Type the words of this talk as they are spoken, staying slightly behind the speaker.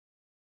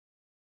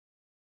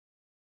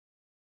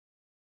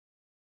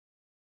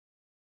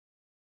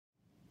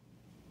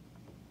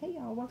Hey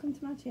y'all, welcome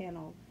to my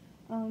channel.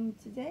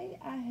 Today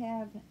I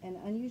have an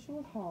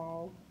unusual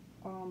haul.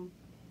 Um,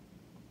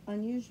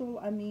 Unusual,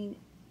 I mean,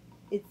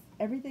 it's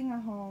everything I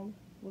hauled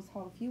was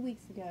hauled a few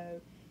weeks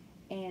ago,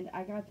 and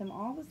I got them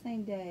all the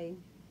same day,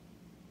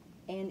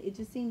 and it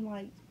just seemed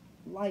like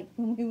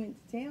when we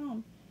went to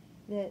town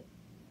that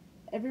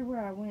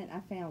everywhere I went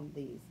I found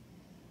these.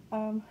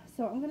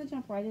 So I'm gonna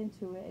jump right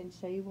into it and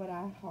show you what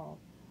I hauled.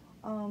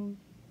 Um,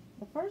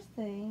 the first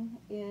thing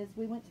is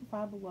we went to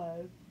Five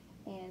Below,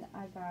 and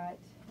I got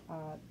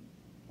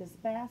this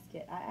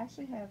basket. I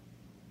actually have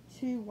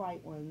two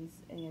white ones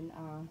and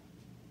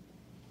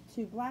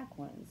two black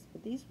ones,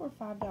 but these were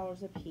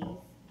 $5 a piece.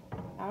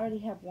 I already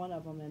have one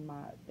of them in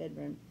my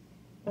bedroom,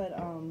 but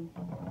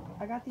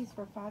I got these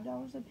for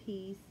 $5 a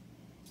piece,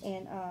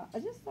 and I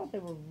just thought they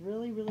were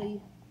really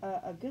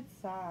a good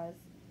size.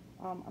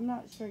 I'm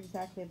not sure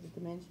exactly of the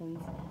dimensions.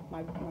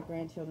 My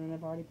grandchildren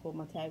have already pulled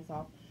my tags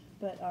off,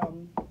 but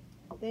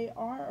they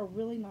are a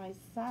really nice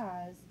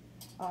size.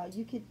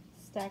 You could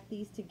stack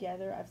these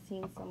together. I've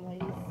seen some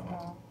ladies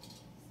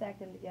stack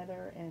them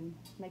together and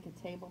make a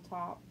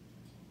tabletop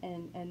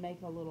and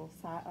make a little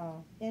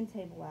end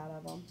table out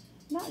of them.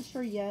 Not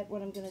sure yet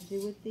what I'm going to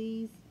do with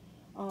these.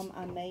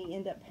 I may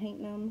end up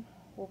painting them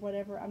or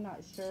whatever. I'm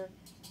not sure.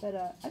 But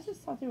I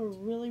just thought they were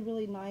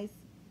really nice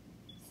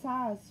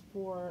size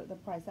for the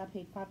price. I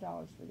paid $5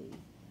 for these.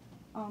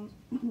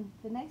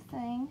 The next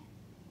thing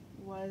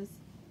was,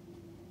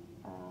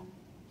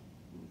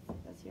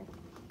 that's here,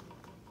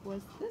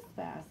 was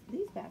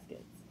these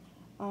baskets.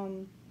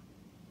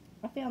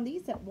 I found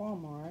these at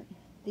Walmart.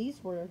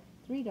 These were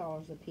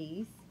 $3 a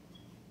piece,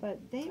 but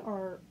they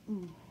are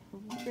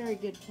very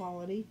good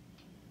quality.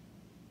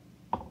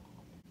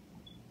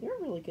 They're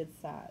a really good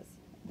size.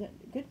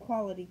 Good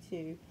quality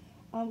too.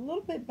 A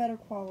little bit better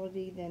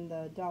quality than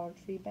the Dollar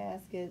Tree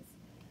baskets,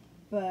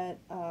 but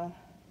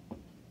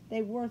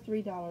they were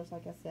 $3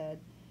 like I said.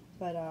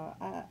 But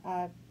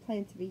I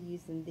plan to be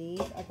using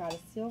these. I got a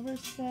silver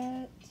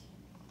set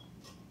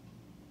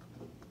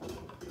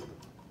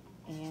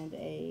and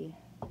a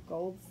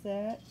gold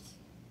set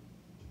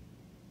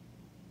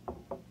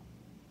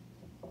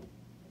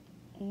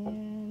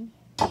and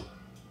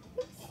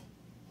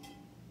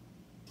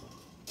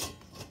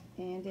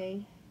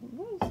a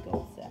rose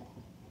gold set.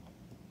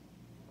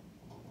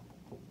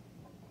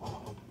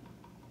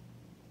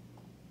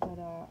 But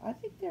I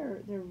think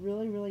they're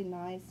really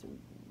nice,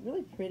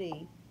 really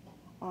pretty.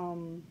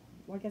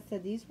 Like I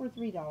said, these were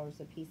 $3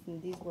 a piece,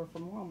 and these were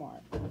from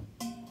Walmart.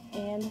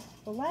 And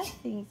the last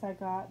things I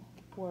got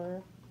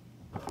were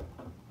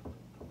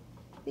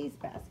these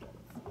baskets.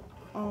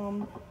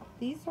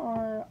 These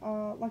are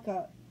like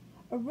a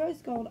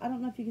rose gold. I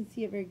don't know if you can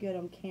see it very good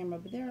on camera,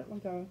 but they're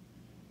like a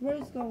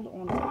rose gold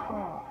on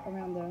top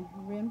around the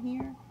rim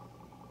here.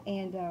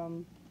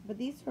 And but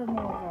these are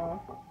more of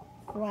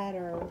a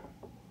flatter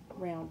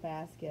round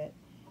basket.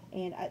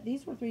 And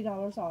these were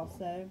 $3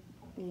 also.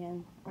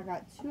 And I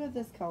got two of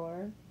this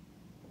color.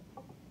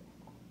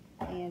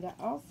 And I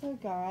also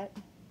got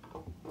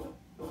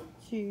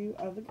two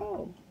of the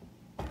gold,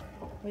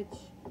 which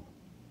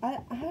I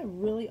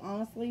really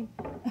honestly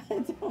I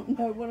don't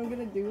know what I'm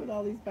going to do with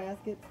all these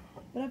baskets,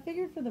 but I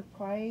figured for the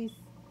price,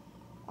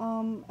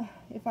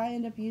 if I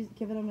end up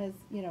giving them as,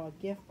 you know,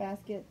 a gift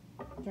basket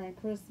during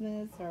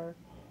Christmas, or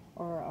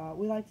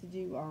we like to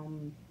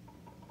do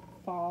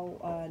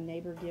fall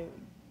neighbor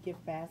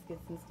gift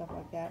baskets and stuff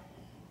like that.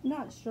 I'm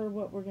not sure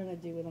what we're going to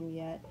do with them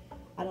yet.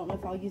 I don't know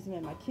if I'll use them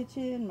in my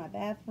kitchen, my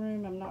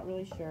bathroom. I'm not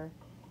really sure.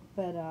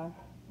 But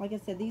like I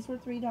said, these were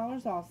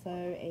 $3 also,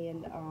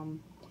 and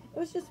it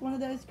was just one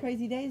of those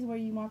crazy days where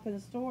you walk in the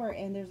store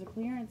and there's a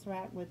clearance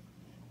rack with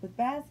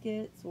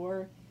baskets,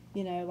 or,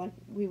 you know, like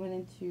we went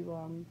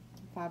into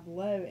Five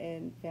Below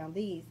and found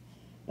these.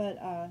 But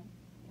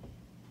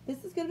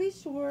this is going to be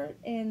short,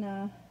 and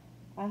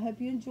I hope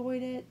you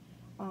enjoyed it.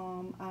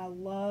 I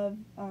love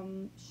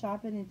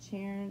shopping and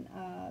sharing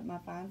my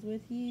finds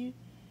with you.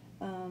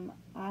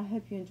 I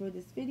hope you enjoyed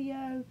this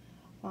video.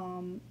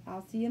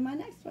 I'll see you in my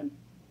next one.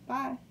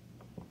 Bye.